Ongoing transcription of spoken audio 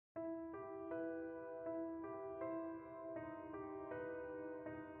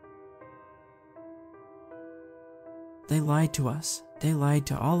They lied to us. They lied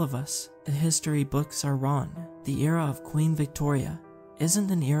to all of us. The history books are wrong. The era of Queen Victoria isn't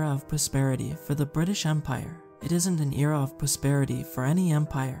an era of prosperity for the British Empire. It isn't an era of prosperity for any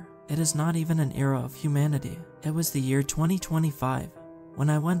empire. It is not even an era of humanity. It was the year 2025. When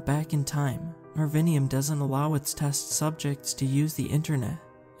I went back in time, Norvinium doesn't allow its test subjects to use the internet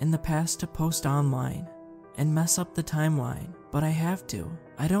in the past to post online and mess up the timeline, but I have to.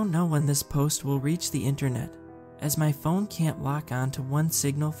 I don't know when this post will reach the internet, as my phone can't lock on to one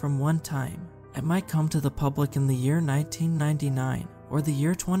signal from one time. It might come to the public in the year 1999 or the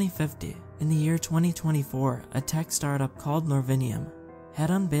year 2050. In the year 2024, a tech startup called Norvinium had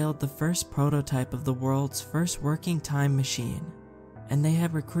unveiled the first prototype of the world's first working time machine, and they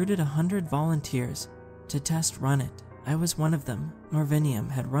had recruited 100 volunteers to test run it. I was one of them. Norvinium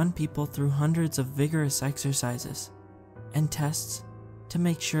had run people through hundreds of vigorous exercises and tests to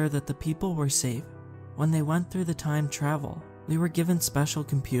make sure that the people were safe. When they went through the time travel, we were given special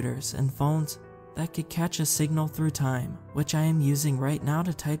computers and phones that could catch a signal through time, which I am using right now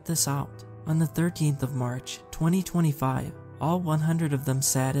to type this out. On the 13th of March, 2025, all 100 of them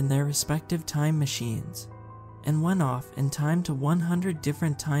sat in their respective time machines and went off in time to 100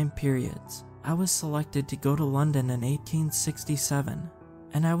 different time periods. I was selected to go to London in 1867,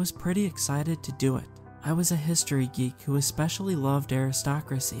 and I was pretty excited to do it. I was a history geek who especially loved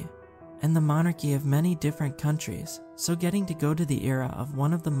aristocracy and the monarchy of many different countries, so getting to go to the era of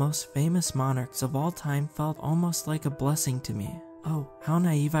one of the most famous monarchs of all time felt almost like a blessing to me. Oh, how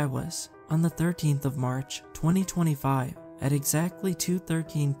naive I was. On the 13th of March, 2025, at exactly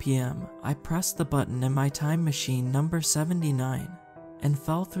 2:13 p.m., I pressed the button in my time machine number 79 and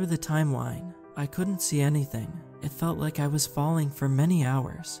fell through the timeline. I couldn't see anything. It felt like I was falling for many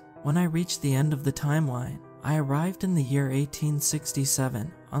hours. When I reached the end of the timeline, I arrived in the year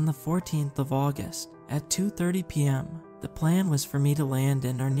 1867 on the 14th of August at 2:30 p.m. The plan was for me to land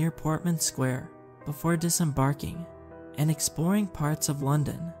in or near Portman Square before disembarking and exploring parts of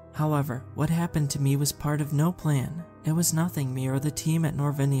London. However, what happened to me was part of no plan. It was nothing me or the team at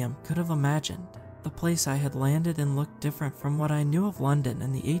Norvinium could have imagined. The place I had landed in looked different from what I knew of London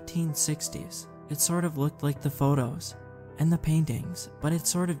in the 1860s. It sort of looked like the photos and the paintings, but it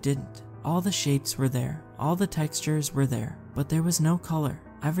sort of didn't. All the shapes were there, all the textures were there, but there was no color.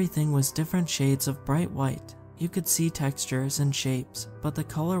 Everything was different shades of bright white. You could see textures and shapes, but the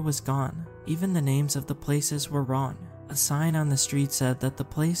color was gone. Even the names of the places were wrong. A sign on the street said that the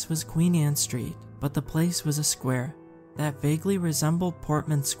place was Queen Anne Street, but the place was a square that vaguely resembled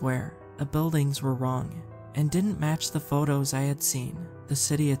Portman Square. The buildings were wrong and didn't match the photos I had seen. The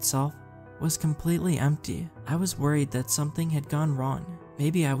city itself was completely empty. I was worried that something had gone wrong.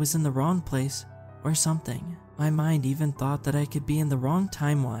 Maybe I was in the wrong place or something. My mind even thought that I could be in the wrong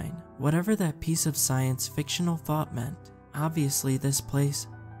timeline, whatever that piece of science fictional thought meant. Obviously, this place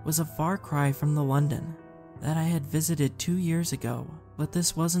was a far cry from the London that I had visited 2 years ago, but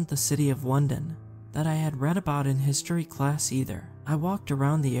this wasn't the city of London that I had read about in history class either. I walked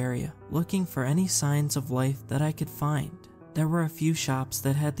around the area looking for any signs of life that I could find. There were a few shops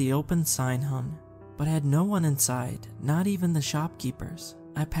that had the open sign hung, but had no one inside, not even the shopkeepers.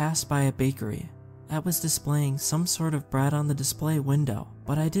 I passed by a bakery that was displaying some sort of bread on the display window,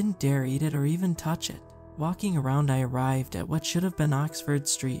 but I didn't dare eat it or even touch it. Walking around, I arrived at what should have been Oxford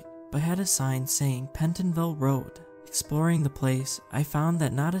Street, but had a sign saying Pentonville Road. Exploring the place, I found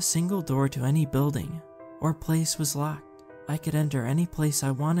that not a single door to any building or place was locked. I could enter any place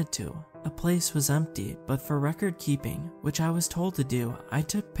I wanted to. The place was empty, but for record keeping, which I was told to do, I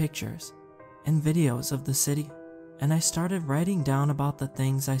took pictures and videos of the city, and I started writing down about the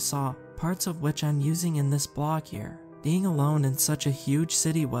things I saw, parts of which I'm using in this blog here. Being alone in such a huge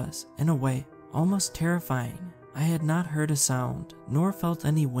city was, in a way, almost terrifying. I had not heard a sound, nor felt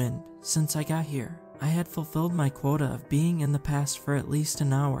any wind, since I got here. I had fulfilled my quota of being in the past for at least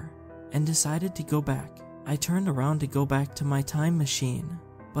an hour, and decided to go back. I turned around to go back to my time machine,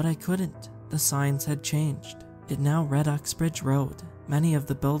 but I couldn't. The signs had changed. It now read Uxbridge Road. Many of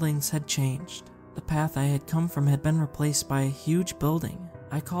the buildings had changed. The path I had come from had been replaced by a huge building.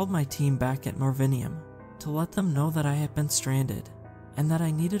 I called my team back at Norvinium to let them know that I had been stranded, and that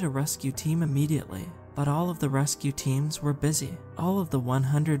I needed a rescue team immediately. But all of the rescue teams were busy. All of the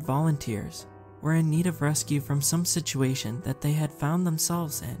 100 volunteers were in need of rescue from some situation that they had found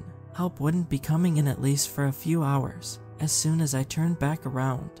themselves in. Help wouldn't be coming in at least for a few hours. As soon as I turned back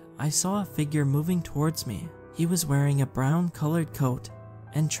around, I saw a figure moving towards me. He was wearing a brown-colored coat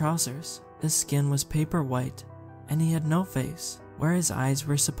and trousers. His skin was paper white, and he had no face. Where his eyes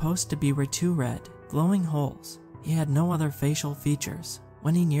were supposed to be were two red, glowing holes. He had no other facial features.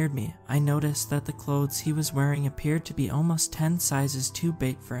 When he neared me, I noticed that the clothes he was wearing appeared to be almost 10 sizes too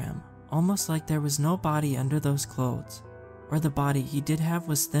big for him, almost like there was no body under those clothes, or the body he did have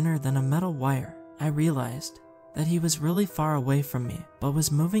was thinner than a metal wire. I realized that he was really far away from me, but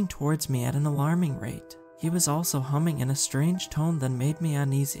was moving towards me at an alarming rate. He was also humming in a strange tone that made me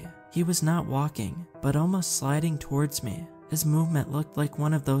uneasy. He was not walking, but almost sliding towards me. His movement looked like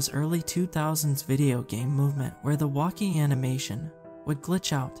one of those early 2000s video game movement where the walking animation would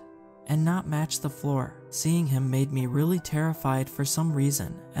glitch out and not match the floor. Seeing him made me really terrified for some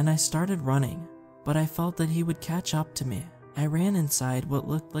reason, and I started running, but I felt that he would catch up to me. I ran inside what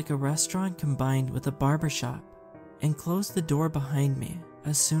looked like a restaurant combined with a barbershop and closed the door behind me.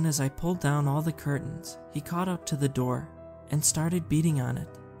 As soon as I pulled down all the curtains, he caught up to the door and started beating on it.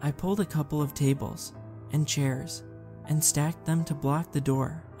 I pulled a couple of tables and chairs and stacked them to block the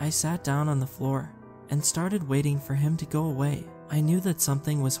door. I sat down on the floor and started waiting for him to go away. I knew that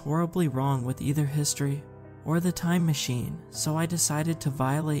something was horribly wrong with either history or the time machine, so I decided to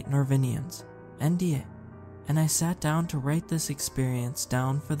violate Norvinian's NDA, and I sat down to write this experience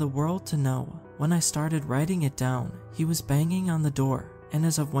down for the world to know. When I started writing it down, he was banging on the door, and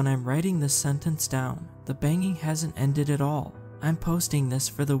as of when I'm writing this sentence down, the banging hasn't ended at all. I'm posting this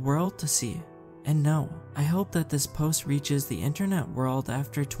for the world to see. And no, I hope that this post reaches the internet world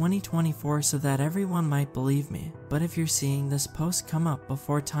after 2024 so that everyone might believe me. But if you're seeing this post come up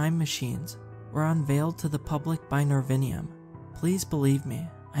before time machines were unveiled to the public by Norvinium, please believe me.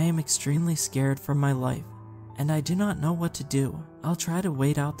 I am extremely scared for my life, and I do not know what to do. I'll try to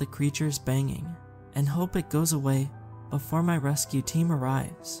wait out the creature's banging and hope it goes away before my rescue team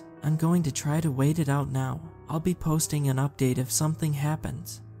arrives. I'm going to try to wait it out now. I'll be posting an update if something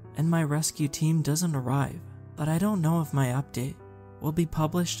happens and my rescue team doesn't arrive, but I don't know if my update will be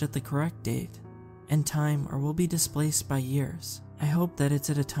published at the correct date and time or will be displaced by years. I hope that it's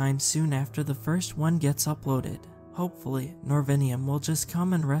at a time soon after the first one gets uploaded. Hopefully, Norvinium will just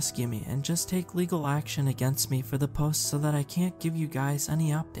come and rescue me and just take legal action against me for the post so that I can't give you guys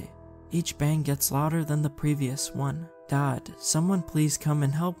any update. Each bang gets louder than the previous one. God, someone please come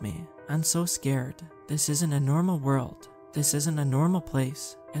and help me. I'm so scared. This isn't a normal world. This isn't a normal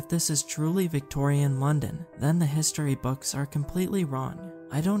place. If this is truly Victorian London, then the history books are completely wrong.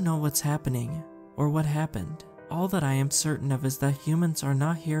 I don't know what's happening or what happened. All that I am certain of is that humans are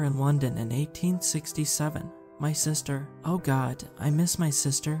not here in London in 1867. My sister, oh God, I miss my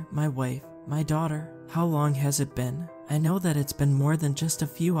sister, my wife, my daughter. How long has it been? I know that it's been more than just a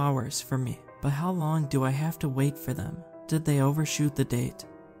few hours for me, but how long do I have to wait for them? Did they overshoot the date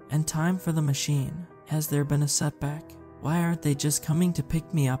and time for the machine? Has there been a setback? Why aren't they just coming to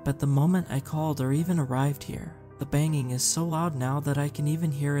pick me up at the moment I called or even arrived here? The banging is so loud now that I can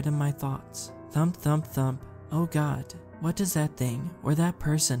even hear it in my thoughts. Thump, thump, thump. Oh God, what does that thing, or that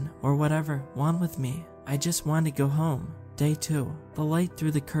person, or whatever, want with me? I just want to go home. Day 2. The light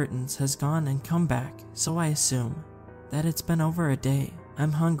through the curtains has gone and come back, so I assume that it's been over a day.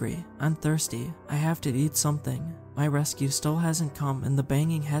 I'm hungry, I'm thirsty, I have to eat something. My rescue still hasn't come and the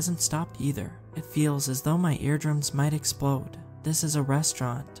banging hasn't stopped either. It feels as though my eardrums might explode. This is a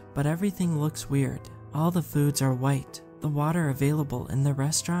restaurant, but everything looks weird. All the foods are white. The water available in the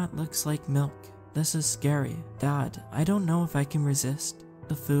restaurant looks like milk. This is scary. Dad, I don't know if I can resist.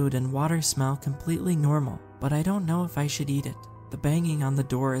 The food and water smell completely normal, but I don't know if I should eat it. The banging on the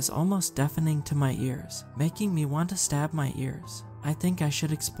door is almost deafening to my ears, making me want to stab my ears. I think I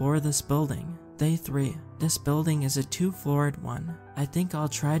should explore this building. Day 3. This building is a 2-floored one. I think I'll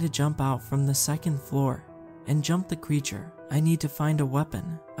try to jump out from the 2nd floor and jump the creature. I need to find a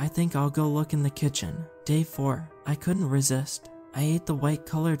weapon. I think I'll go look in the kitchen. Day 4. I couldn't resist. I ate the white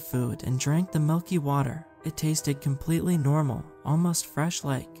colored food and drank the milky water. It tasted completely normal, almost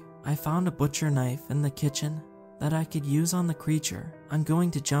fresh-like. I found a butcher knife in the kitchen that I could use on the creature. I'm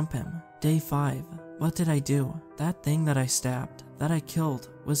going to jump him. Day 5. What did I do? That thing that I stabbed, that I killed,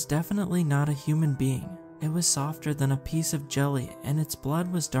 was definitely not a human being. It was softer than a piece of jelly and its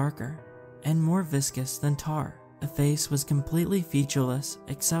blood was darker and more viscous than tar. The face was completely featureless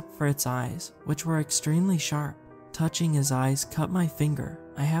except for its eyes, which were extremely sharp. Touching his eyes cut my finger.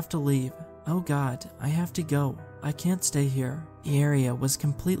 I have to leave. Oh God, I have to go. I can't stay here. The area was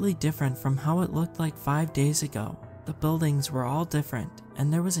completely different from how it looked like 5 days ago. The buildings were all different,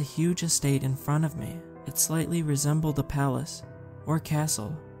 and there was a huge estate in front of me. It slightly resembled a palace, or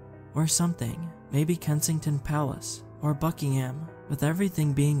castle, or something. Maybe Kensington Palace, or Buckingham. With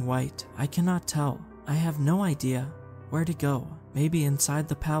everything being white, I cannot tell. I have no idea where to go. Maybe inside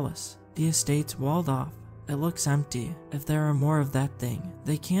the palace. The estate's walled off. It looks empty. If there are more of that thing,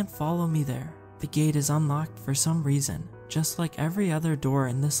 they can't follow me there. The gate is unlocked for some reason. just like every other door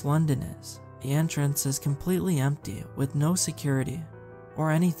in this London is. The entrance is completely empty with no security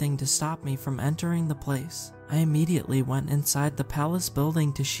or anything to stop me from entering the place. I immediately went inside the palace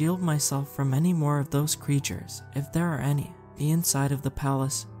building to shield myself from any more of those creatures, if there are any. The inside of the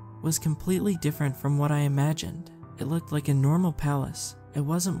palace was completely different from what I imagined. It looked like a normal palace. It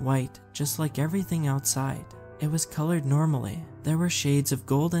wasn't white, just like everything outside. It was colored normally. There were shades of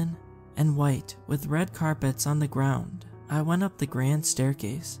golden and white with red carpets on the ground. I went up the grand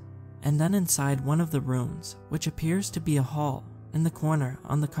staircase and then inside one of the rooms, which appears to be a hall. In the corner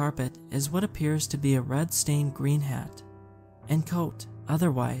on the carpet is what appears to be a red stained green hat and coat.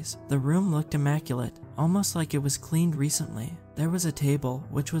 Otherwise, the room looked immaculate, almost like it was cleaned recently. There was a table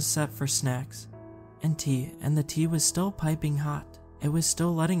which was set for snacks and tea, and the tea was still piping hot. It was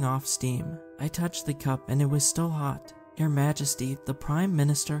still letting off steam. I touched the cup and it was still hot. "Your Majesty, the Prime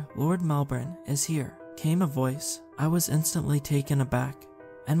Minister, Lord Melbourne, is here," came a voice. I was instantly taken aback,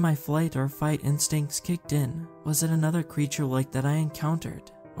 and my flight or fight instincts kicked in. Was it another creature like that I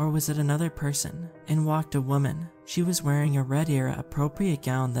encountered? Or was it another person? In walked a woman. She was wearing a red era appropriate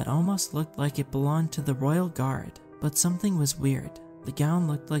gown that almost looked like it belonged to the royal guard. But something was weird. The gown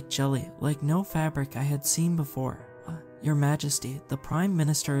looked like jelly, like no fabric I had seen before. "Your Majesty, the Prime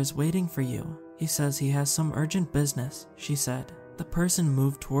Minister is waiting for you. He says he has some urgent business," she said. The person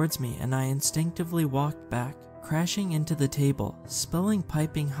moved towards me and I instinctively walked back, crashing into the table, spilling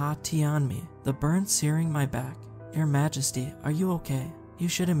piping hot tea on me, the burn searing my back. "Your Majesty, are you okay? You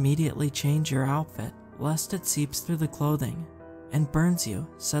should immediately change your outfit, lest it seeps through the clothing and burns you,"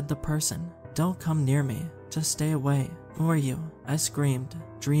 said the person. "Don't come near me, just stay away." "Who are you?" I screamed.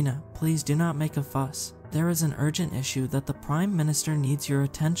 "Drina, please do not make a fuss. There is an urgent issue that the Prime Minister needs your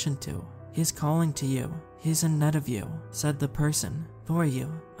attention to. He's calling to you. He's in need of you," said the person. "Who are you?"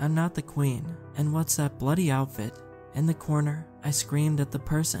 "I'm not the Queen." "And what's that bloody outfit in the corner?" I screamed at the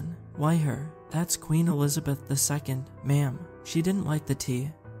person. "Why her? That's Queen Elizabeth II, ma'am. She didn't like the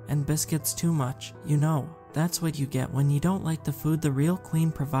tea and biscuits too much, you know. That's what you get when you don't like the food the real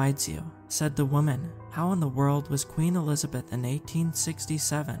Queen provides you," said the woman. How in the world was Queen Elizabeth in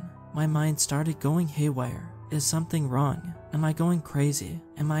 1867? My mind started going haywire. Is something wrong? Am I going crazy?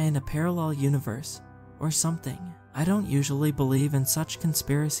 Am I in a parallel universe or something? I don't usually believe in such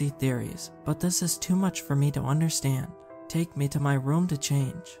conspiracy theories, but this is too much for me to understand. "Take me to my room to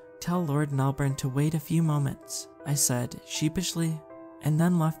change. Tell Lord Melbourne to wait a few moments," I said sheepishly, and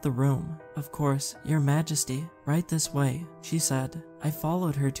then left the room. "Of course, Your Majesty, right this way," she said. I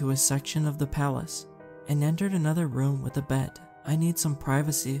followed her to a section of the palace and entered another room with a bed. "I need some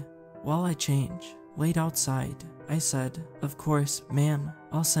privacy while I change. Wait outside," I said. "Of course, ma'am.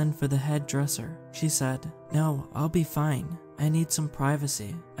 I'll send for the head dresser," she said. "No, I'll be fine. I need some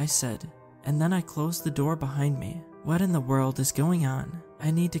privacy," I said, and then I closed the door behind me. What in the world is going on?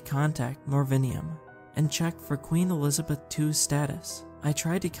 I need to contact Morvinium and check for Queen Elizabeth II's status. I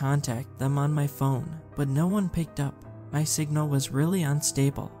tried to contact them on my phone, but no one picked up. My signal was really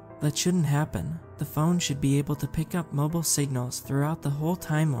unstable. That shouldn't happen. The phone should be able to pick up mobile signals throughout the whole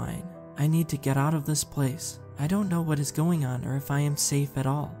timeline. I need to get out of this place. I don't know what is going on or if I am safe at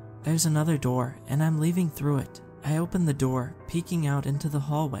all. There's another door, and I'm leaving through it. I opened the door, peeking out into the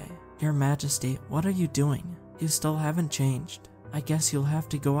hallway. "Your Majesty, what are you doing? You still haven't changed. I guess you'll have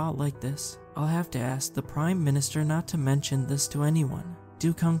to go out like this. I'll have to ask the Prime Minister not to mention this to anyone.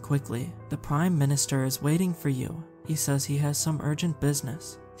 Do come quickly. The Prime Minister is waiting for you. He says he has some urgent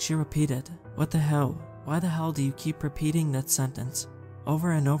business," she repeated. "What the hell? Why the hell do you keep repeating that sentence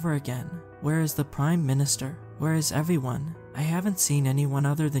over and over again? Where is the Prime Minister? Where is everyone? I haven't seen anyone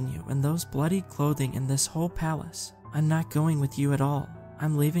other than you in those bloody clothing in this whole palace. I'm not going with you at all.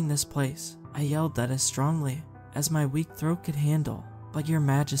 I'm leaving this place." I yelled that as strongly as my weak throat could handle. "But Your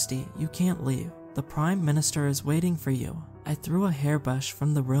Majesty, you can't leave. The Prime Minister is waiting for you." I threw a hairbrush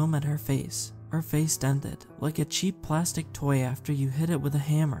from the room at her face. Her face dented like a cheap plastic toy after you hit it with a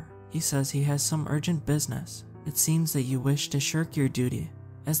hammer. "He says he has some urgent business. It seems that you wish to shirk your duty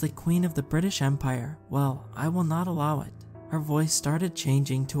as the Queen of the British Empire. Well, I will not allow it." Her voice started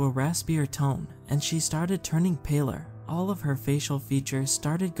changing to a raspier tone, and she started turning paler. All of her facial features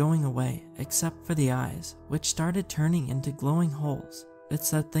started going away, except for the eyes, which started turning into glowing holes. "It's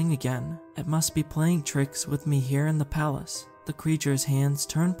that thing again. It must be playing tricks with me here in the palace." The creature's hands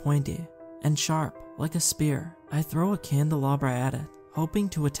turned pointy and sharp, like a spear. I throw a candelabra at it, hoping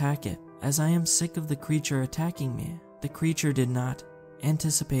to attack it, as I am sick of the creature attacking me. The creature did not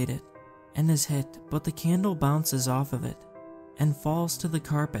anticipate it and is hit, but the candle bounces off of it and falls to the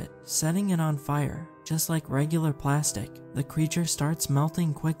carpet, setting it on fire. Just like regular plastic, the creature starts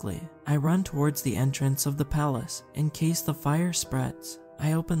melting quickly. I run towards the entrance of the palace in case the fire spreads.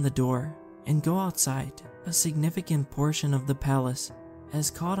 I open the door and go outside. A significant portion of the palace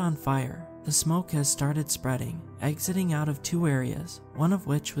has caught on fire. The smoke has started spreading, exiting out of 2 areas, one of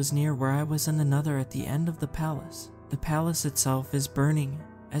which was near where I was and another at the end of the palace. The palace itself is burning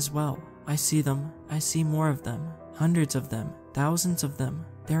as well. I see them. I see more of them. Hundreds of them. Thousands of them.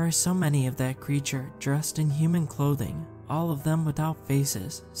 There are so many of that creature dressed in human clothing, all of them without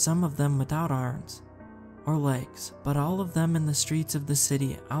faces, some of them without arms or legs, but all of them in the streets of the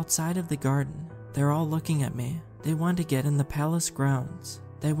city outside of the garden. They're all looking at me. They want to get in the palace grounds.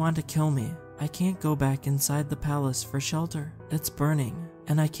 They want to kill me. I can't go back inside the palace for shelter. It's burning,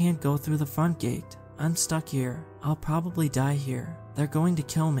 and I can't go through the front gate. I'm stuck here. I'll probably die here. They're going to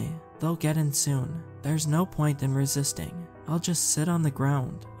kill me. They'll get in soon. There's no point in resisting. I'll just sit on the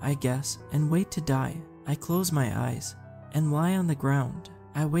ground, I guess, and wait to die. I close my eyes and lie on the ground.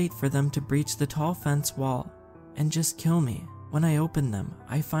 I wait for them to breach the tall fence wall and just kill me. When I open them,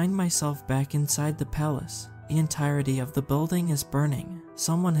 I find myself back inside the palace. The entirety of the building is burning.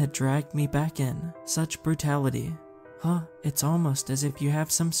 Someone had dragged me back in. Such brutality. It's almost as if you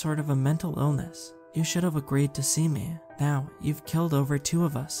have some sort of a mental illness. You should have agreed to see me. Now, you've killed over 2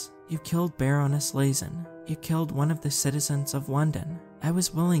 of us. You killed Baroness Lazen. You killed one of the citizens of London. I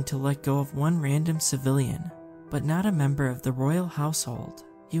was willing to let go of one random civilian, but not a member of the royal household.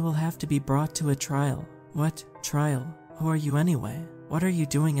 You will have to be brought to a trial. What? Trial? Who are you anyway? What are you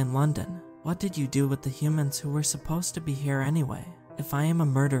doing in London? What did you do with the humans who were supposed to be here anyway? If I am a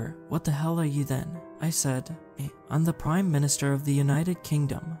murderer, what the hell are you then? I said, I'm the Prime Minister of the United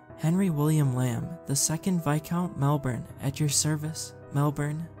Kingdom, Henry William Lamb, the 2nd Viscount Melbourne, at your service.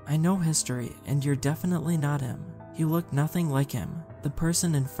 Melbourne, I know history, and you're definitely not him. You look nothing like him. The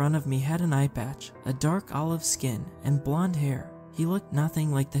person in front of me had an eye patch, a dark olive skin, and blonde hair. He looked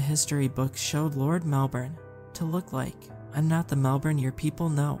nothing like the history books showed Lord Melbourne to look like. I'm not the Melbourne your people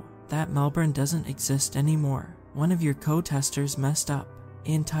know. That Melbourne doesn't exist anymore. One of your co-testers messed up.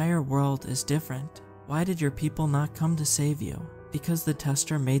 The entire world is different. Why did your people not come to save you? Because the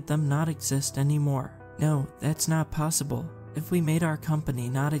tester made them not exist anymore. No, that's not possible. If we made our company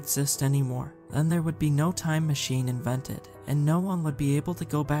not exist anymore, then there would be no time machine invented, and no one would be able to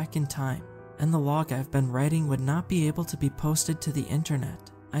go back in time, and the log I've been writing would not be able to be posted to the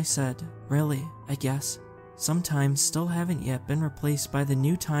internet. I said, really, I guess. Some times still haven't yet been replaced by the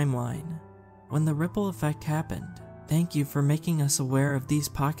new timeline. When the ripple effect happened, thank you for making us aware of these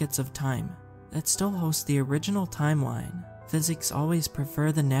pockets of time that still host the original timeline. Physics always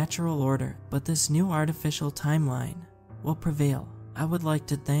prefer the natural order, but this new artificial timeline will prevail. I would like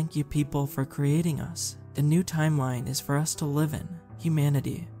to thank you people for creating us. The new timeline is for us to live in.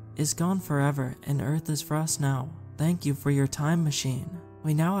 Humanity is gone forever and Earth is for us now. Thank you for your time machine.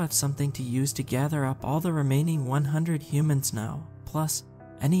 We now have something to use to gather up all the remaining 100 humans now, plus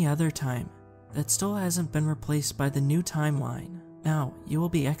any other time that still hasn't been replaced by the new timeline. Now, you will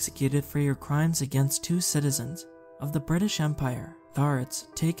be executed for your crimes against 2 citizens of the British Empire. Guards,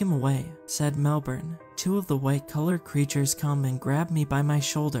 take him away, said Melbourne. 2 of the white-colored creatures come and grab me by my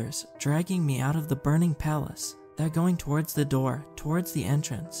shoulders, dragging me out of the burning palace. They're going towards the door, towards the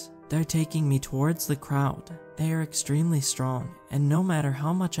entrance. They're taking me towards the crowd. They are extremely strong, and no matter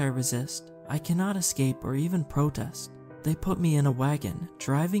how much I resist, I cannot escape or even protest. They put me in a wagon,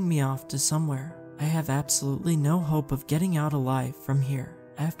 driving me off to somewhere. I have absolutely no hope of getting out alive from here.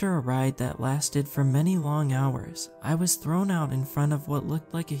 After a ride that lasted for many long hours, I was thrown out in front of what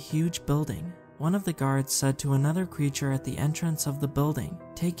looked like a huge building. One of the guards said to another creature at the entrance of the building,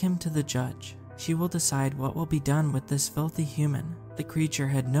 "Take him to the judge. She will decide what will be done with this filthy human." The creature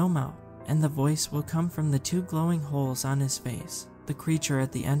had no mouth, and the voice will come from the 2 glowing holes on his face. The creature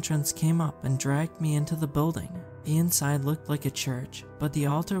at the entrance came up and dragged me into the building. The inside looked like a church, but the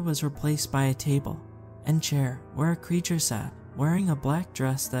altar was replaced by a table and chair where a creature sat, wearing a black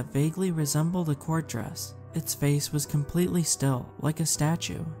dress that vaguely resembled a court dress. Its face was completely still, like a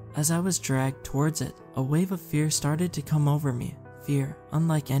statue. As I was dragged towards it, a wave of fear started to come over me. Fear,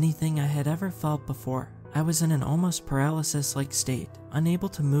 unlike anything I had ever felt before. I was in an almost paralysis-like state, unable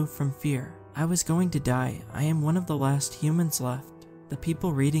to move from fear. I was going to die. I am one of the last humans left. The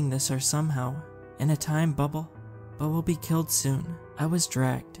people reading this are somehow in a time bubble, but will be killed soon. I was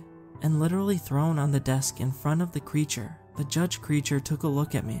dragged and literally thrown on the desk in front of the creature. The judge creature took a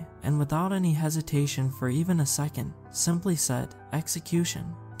look at me, and without any hesitation for even a second, simply said,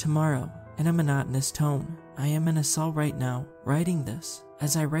 "Execution. Tomorrow," in a monotonous tone. I am in a cell right now, writing this.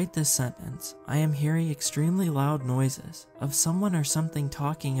 As I write this sentence, I am hearing extremely loud noises of someone or something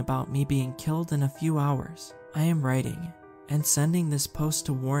talking about me being killed in a few hours. I am writing and sending this post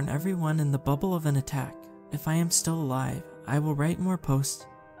to warn everyone in the bubble of an attack. If I am still alive, I will write more posts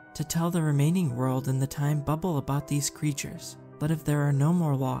to tell the remaining world in the time bubble about these creatures. But if there are no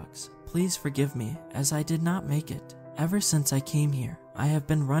more logs, please forgive me, as I did not make it. Ever since I came here, I have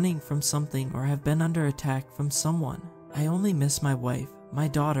been running from something or have been under attack from someone. I only miss my wife, my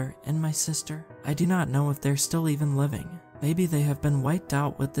daughter, and my sister. I do not know if they're still even living. Maybe they have been wiped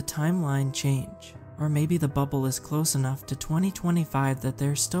out with the timeline change. Or maybe the bubble is close enough to 2025 that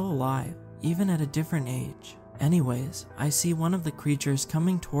they're still alive, even at a different age. Anyways, I see one of the creatures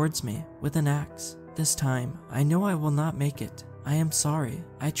coming towards me with an axe. This time, I know I will not make it. I am sorry.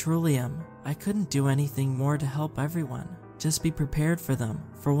 I truly am. I couldn't do anything more to help everyone. Just be prepared for them,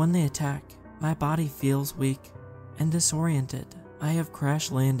 for when they attack. My body feels weak and disoriented. I have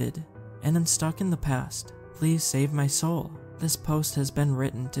crash landed and am stuck in the past. Please save my soul. This post has been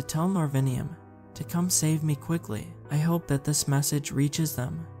written to tell Norvinium to come save me quickly. I hope that this message reaches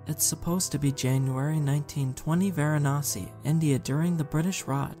them. It's supposed to be January 1920, Varanasi, India, during the British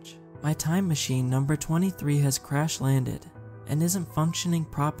Raj. My time machine number 23 has crash landed and isn't functioning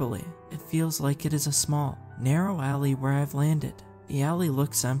properly. It feels like it is a small, narrow alley where I've landed. The alley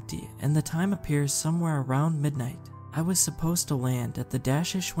looks empty and the time appears somewhere around midnight. I was supposed to land at the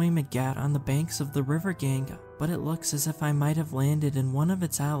Dashishway on the banks of the river Ganga, but it looks as if I might have landed in one of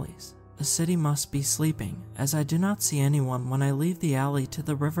its alleys. The city must be sleeping, as I do not see anyone when I leave the alley to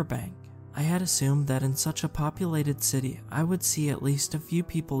the riverbank. I had assumed that in such a populated city I would see at least a few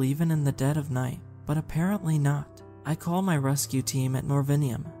people even in the dead of night, but apparently not. I call my rescue team at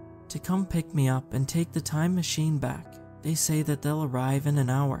Norvinium to come pick me up and take the time machine back. They say that they'll arrive in an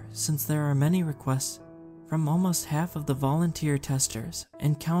hour, since there are many requests from almost half of the volunteer testers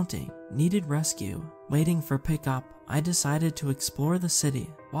and counting needed rescue. Waiting for pickup, I decided to explore the city.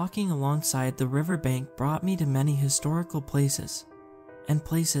 Walking alongside the riverbank brought me to many historical places and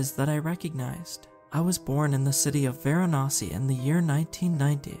places that I recognized. I was born in the city of Varanasi in the year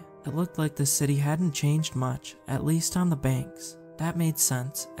 1990. It looked like the city hadn't changed much, at least on the banks. That made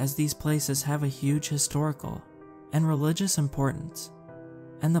sense, as these places have a huge historical and religious importance,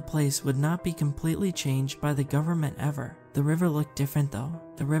 and the place would not be completely changed by the government ever. The river looked different though.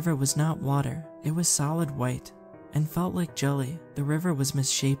 The river was not water, it was solid white and felt like jelly. The river was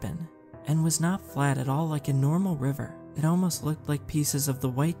misshapen and was not flat at all like a normal river. It almost looked like pieces of the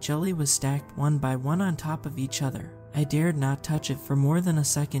white jelly was stacked one by one on top of each other. I dared not touch it for more than a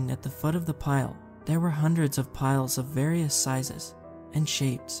second at the foot of the pile. There were hundreds of piles of various sizes and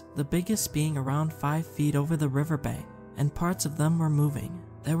shapes, the biggest being around 5 feet over the riverbank, and parts of them were moving.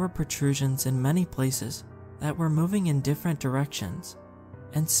 There were protrusions in many places that were moving in different directions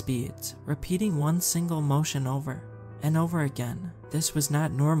and speeds, repeating one single motion over and over again. This was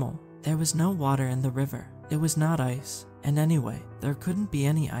not normal. There was no water in the river. It was not ice, and anyway, there couldn't be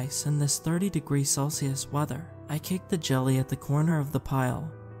any ice in this 30°C weather. I kicked the jelly at the corner of the pile,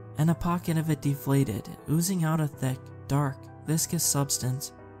 and a pocket of it deflated, oozing out a thick, dark, viscous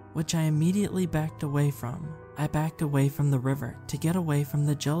substance, which I immediately backed away from. I backed away from the river to get away from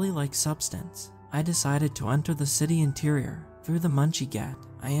the jelly-like substance. I decided to enter the city interior. Through the Munchie Ghat,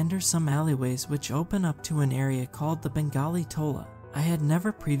 I enter some alleyways which open up to an area called the Bengali Tola. I had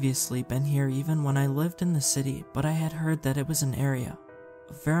never previously been here even when I lived in the city, but I had heard that it was an area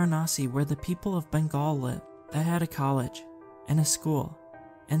of Varanasi where the people of Bengal lived, that had a college and a school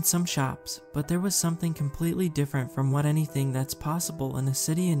and some shops, but there was something completely different from what anything that's possible in a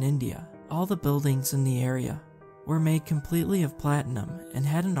city in India. All the buildings in the area were made completely of platinum and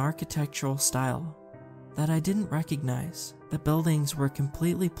had an architectural style that I didn't recognize. The buildings were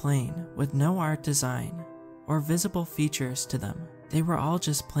completely plain, with no art design or visible features to them. They were all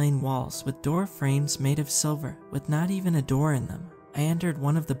just plain walls with door frames made of silver, with not even a door in them. I entered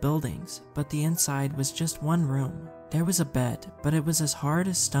one of the buildings, but the inside was just one room. There was a bed, but it was as hard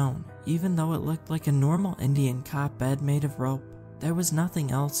as stone, even though it looked like a normal Indian cot bed made of rope. There was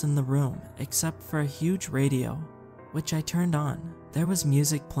nothing else in the room except for a huge radio, which I turned on. There was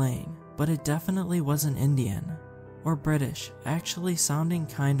music playing, but it definitely wasn't Indian or British, actually sounding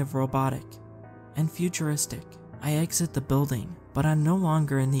kind of robotic and futuristic. I exit the building, but I'm no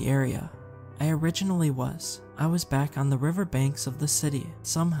longer in the area I originally was. I was back on the riverbanks of the city.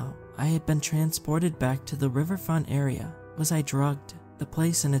 Somehow, I had been transported back to the riverfront area. Was I drugged? The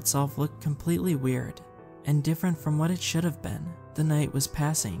place in itself looked completely weird and different from what it should have been. The night was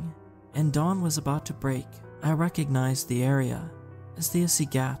passing, and dawn was about to break. I recognized the area as the Asi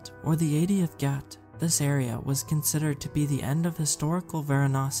Ghat, or the 80th Ghat. This area was considered to be the end of historical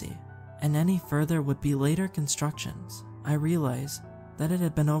Varanasi, and any further would be later constructions. I realized that it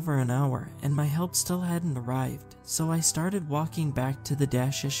had been over an hour and my help still hadn't arrived, so I started walking back to the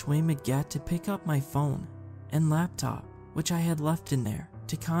Dashishwe Magat to pick up my phone and laptop, which I had left in there,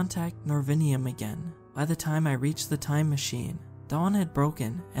 to contact Norvinium again. By the time I reached the time machine, dawn had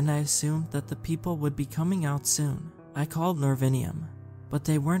broken and I assumed that the people would be coming out soon. I called Norvinium, but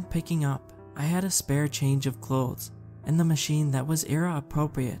they weren't picking up. I had a spare change of clothes in the machine that was era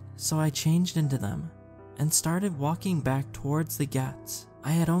appropriate, so I changed into them and started walking back towards the Ghats.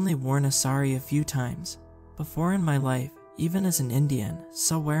 I had only worn a sari a few times before in my life, even as an Indian,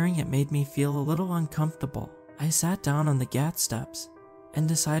 so wearing it made me feel a little uncomfortable. I sat down on the Ghat steps and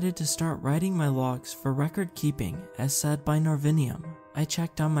decided to start writing my logs for record keeping as said by Norvinium. I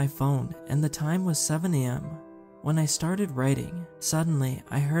checked on my phone and the time was 7 AM. When I started writing, suddenly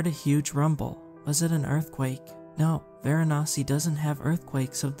I heard a huge rumble. Was it an earthquake? No, Varanasi doesn't have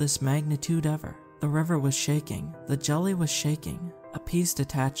earthquakes of this magnitude ever. The river was shaking, the jelly was shaking. A piece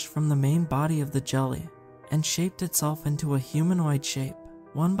detached from the main body of the jelly and shaped itself into a humanoid shape.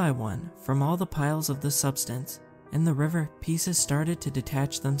 One by one, from all the piles of the substance in the river, pieces started to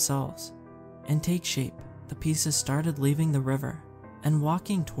detach themselves and take shape. The pieces started leaving the river and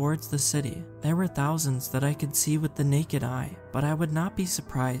walking towards the city. There were thousands that I could see with the naked eye, but I would not be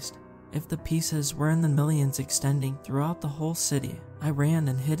surprised if the pieces were in the millions extending throughout the whole city. I ran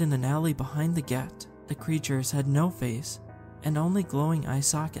and hid in an alley behind the Ghat. The creatures had no face and only glowing eye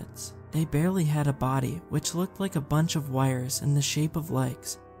sockets. They barely had a body, which looked like a bunch of wires in the shape of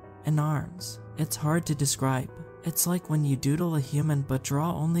legs and arms. It's hard to describe. It's like when you doodle a human but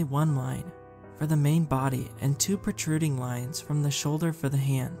draw only one line for the main body and two protruding lines from the shoulder for the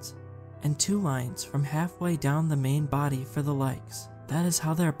hands, and two lines from halfway down the main body for the legs. That is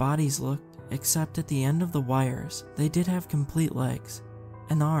how their bodies looked, except at the end of the wires, they did have complete legs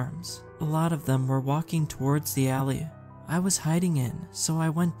and arms. A lot of them were walking towards the alley I was hiding in, so I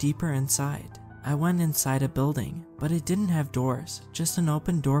went deeper inside. I went inside a building, but it didn't have doors, just an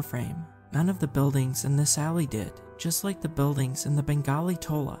open door frame. None of the buildings in this alley did, just like the buildings in the Bengali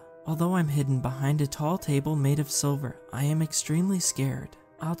Tola. Although I'm hidden behind a tall table made of silver, I am extremely scared.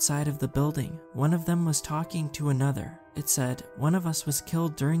 Outside of the building, one of them was talking to another. It said, "One of us was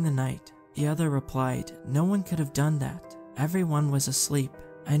killed during the night." The other replied, "No one could have done that. Everyone was asleep."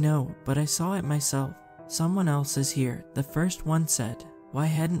 "I know, but I saw it myself." "Someone else is here," the first one said. "Why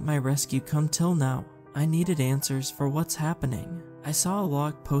hadn't my rescue come till now? I needed answers for what's happening." I saw a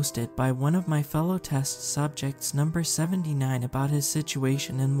log posted by one of my fellow test subjects, number 79, about his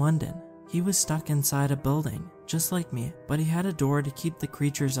situation in London. He was stuck inside a building, just like me, but he had a door to keep the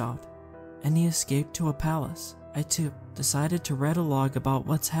creatures out, and he escaped to a palace. I too decided to write a log about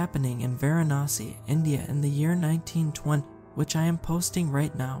what's happening in Varanasi, India in the year 1920, which I am posting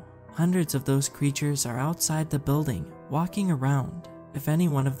right now. Hundreds of those creatures are outside the building, walking around. If any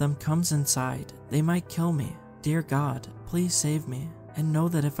one of them comes inside, they might kill me. Dear God, please save me, and know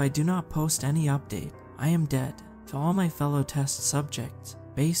that if I do not post any update, I am dead. To all my fellow test subjects,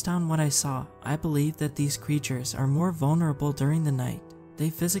 based on what I saw, I believe that these creatures are more vulnerable during the night.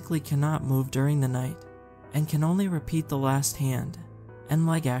 They physically cannot move during the night, and can only repeat the last hand and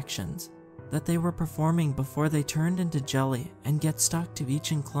leg actions that they were performing before they turned into jelly and get stuck to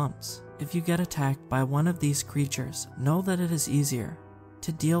each in clumps. If you get attacked by one of these creatures, know that it is easier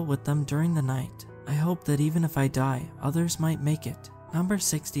to deal with them during the night. I hope that even if I die, others might make it. Number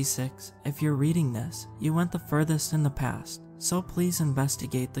 66, if you're reading this, you went the furthest in the past, so please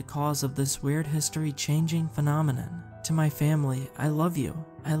investigate the cause of this weird history-changing phenomenon. To my family, I love you.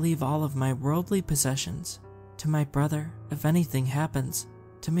 I leave all of my worldly possessions. To my brother, if anything happens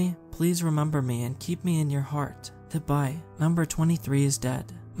to me, please remember me and keep me in your heart. Goodbye. Number 23 is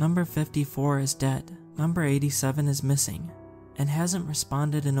dead. Number 54 is dead. Number 87 is missing and hasn't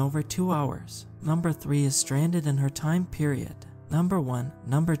responded in over 2 hours. Number 3 is stranded in her time period. Number 1,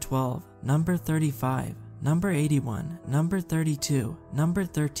 number 12, number 35, number 81, number 32, number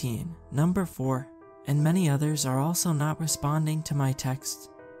 13, number 4, and many others are also not responding to my texts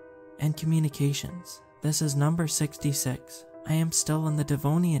and communications. This is number 66. I am still in the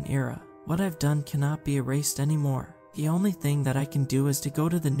Devonian era. What I've done cannot be erased anymore. The only thing that I can do is to go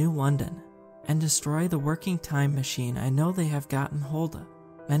to the New London and destroy the working time machine I know they have gotten hold of.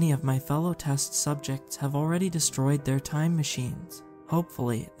 Many of my fellow test subjects have already destroyed their time machines.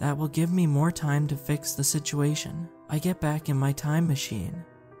 Hopefully, that will give me more time to fix the situation. I get back in my time machine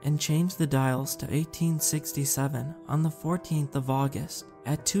and change the dials to 1867 on the 14th of August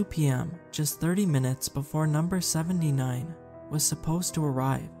at 2 p.m., just 30 minutes before number 79 was supposed to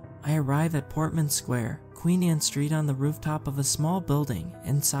arrive. I arrive at Portman Square, Queen Anne Street, on the rooftop of a small building,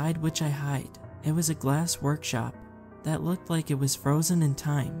 inside which I hide. It was a glass workshop that looked like it was frozen in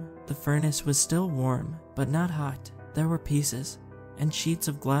time. The furnace was still warm, but not hot. There were pieces and sheets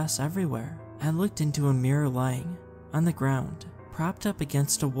of glass everywhere. I looked into a mirror lying on the ground, propped up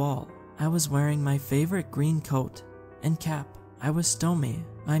against a wall. I was wearing my favorite green coat and cap. I was Stomy.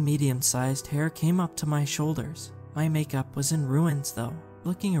 My medium-sized hair came up to my shoulders. My makeup was in ruins though.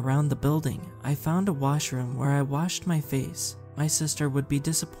 Looking around the building, I found a washroom where I washed my face. My sister would be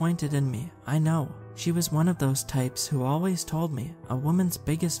disappointed in me, I know. She was one of those types who always told me a woman's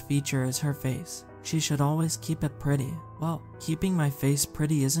biggest feature is her face. She should always keep it pretty. Well, keeping my face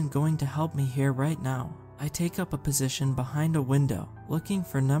pretty isn't going to help me here right now. I take up a position behind a window, looking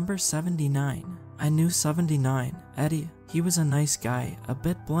for number 79. I knew 79, Eddie. He was a nice guy, a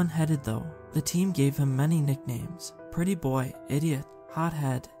bit blunt-headed though. The team gave him many nicknames. Pretty boy, idiot,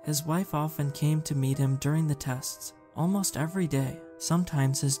 hothead. His wife often came to meet him during the tests, almost every day.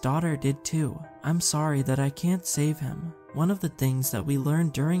 Sometimes his daughter did too. I'm sorry that I can't save him. One of the things that we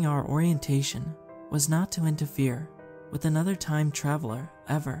learned during our orientation was not to interfere with another time traveler,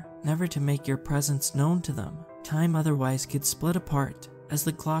 ever. Never to make your presence known to them. Time otherwise could split apart. As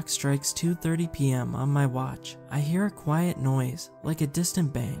the clock strikes 2:30 p.m. on my watch, I hear a quiet noise, like a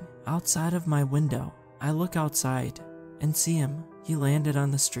distant bang, outside of my window. I look outside and see him. He landed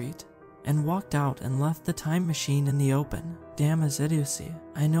on the street and walked out and left the time machine in the open. Damn his idiocy.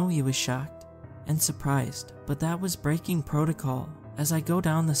 I know he was shocked and surprised, but that was breaking protocol. As I go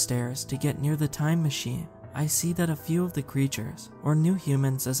down the stairs to get near the time machine, I see that a few of the creatures, or new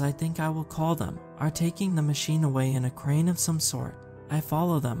humans as I think I will call them, are taking the machine away in a crane of some sort. I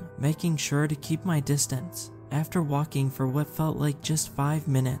follow them, making sure to keep my distance. After walking for what felt like just 5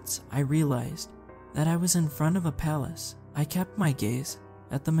 minutes, I realized that I was in front of a palace. I kept my gaze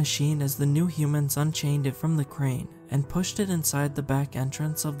at the machine as the new humans unchained it from the crane and pushed it inside the back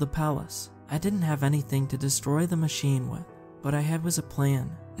entrance of the palace. I didn't have anything to destroy the machine with, but I had was a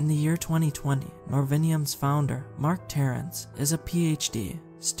plan. In the year 2020, Norvinium's founder, Mark Terrence, is a PhD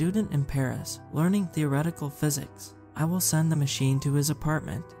student in Paris, learning theoretical physics. I will send the machine to his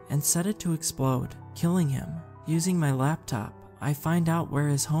apartment and set it to explode, killing him. Using my laptop, I find out where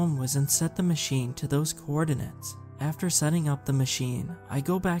his home was and set the machine to those coordinates. After setting up the machine, I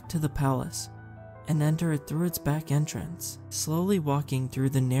go back to the palace and enter it through its back entrance. Slowly walking through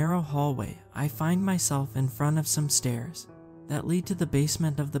the narrow hallway, I find myself in front of some stairs that lead to the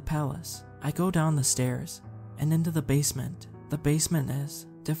basement of the palace. I go down the stairs and into the basement. The basement is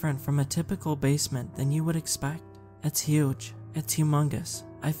different from a typical basement than you would expect. It's huge. It's humongous.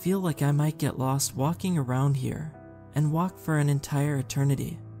 I feel like I might get lost walking around here and walk for an entire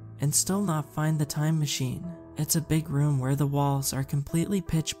eternity and still not find the time machine. It's a big room where the walls are completely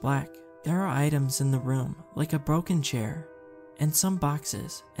pitch black. There are items in the room, like a broken chair and some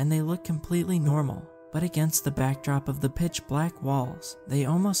boxes, and they look completely normal. But against the backdrop of the pitch black walls, they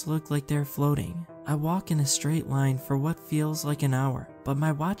almost look like they're floating. I walk in a straight line for what feels like an hour, but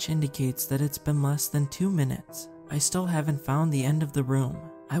my watch indicates that it's been less than 2 minutes. I still haven't found the end of the room.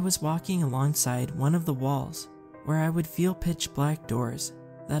 I was walking alongside one of the walls, where I would feel pitch black doors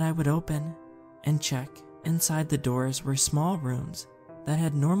that I would open and check. Inside the doors were small rooms that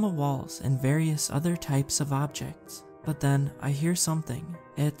had normal walls and various other types of objects. But then I hear something.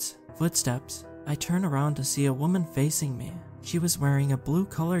 It's footsteps. I turn around to see a woman facing me. She was wearing a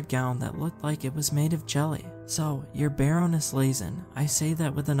blue-colored gown that looked like it was made of jelly. "So, you're Baroness Lazen." I say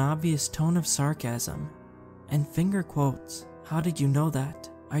that with an obvious tone of sarcasm and finger quotes. "How did you know that?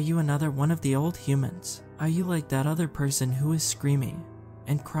 Are you another one of the old humans? Are you like that other person who is screaming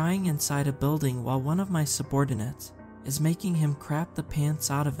and crying inside a building while one of my subordinates is making him crap the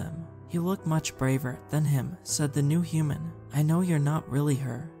pants out of him?" "You look much braver than him," said the new human. "I know you're not really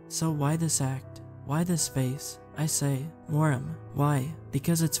her. So why this act? Why this face?" I say, "Warm." "Why?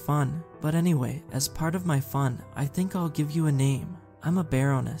 Because it's fun. But anyway, as part of my fun, I think I'll give you a name. I'm a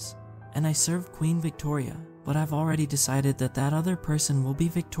Baroness, and I serve Queen Victoria. But I've already decided that that other person will be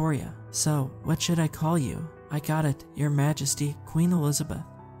Victoria. So, what should I call you?" "I got it, Your Majesty, Queen Elizabeth."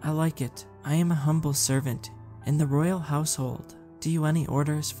 "I like it. I am a humble servant in the royal household. Do you any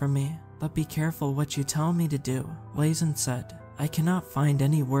orders from me? But be careful what you tell me to do." Lazen said. I cannot find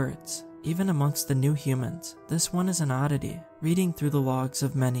any words, even amongst the new humans. This one is an oddity. Reading through the logs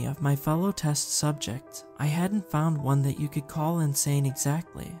of many of my fellow test subjects, I hadn't found one that you could call insane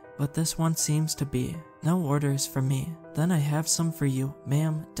exactly, but this one seems to be. "No orders for me." "Then I have some for you,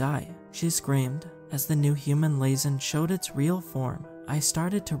 ma'am. Die," she screamed. As the new human Lazen showed its real form, I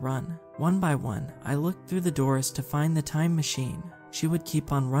started to run. One by one, I looked through the doors to find the time machine. she would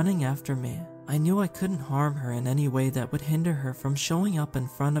keep on running after me. I knew I couldn't harm her in any way that would hinder her from showing up in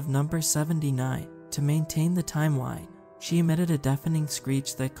front of number 79 to maintain the timeline. She emitted a deafening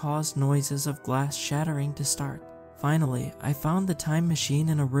screech that caused noises of glass shattering to start. Finally, I found the time machine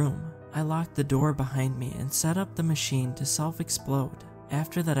in a room. I locked the door behind me and set up the machine to self-explode.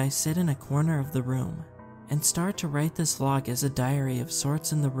 After that, I sit in a corner of the room and start to write this log as a diary of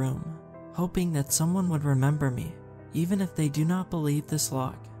sorts in the room, hoping that someone would remember me, even if they do not believe this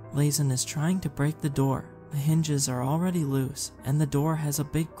log. Lazen is trying to break the door. The hinges are already loose and the door has a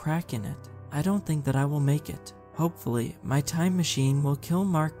big crack in it. I don't think that I will make it. Hopefully, my time machine will kill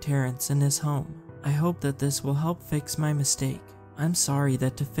Mark Terrence in his home. I hope that this will help fix my mistake. I'm sorry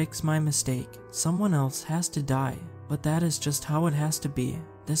that to fix my mistake, someone else has to die, but that is just how it has to be.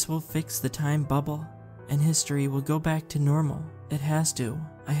 This will fix the time bubble, and history will go back to normal. It has to.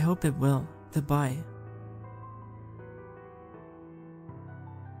 I hope it will. Goodbye.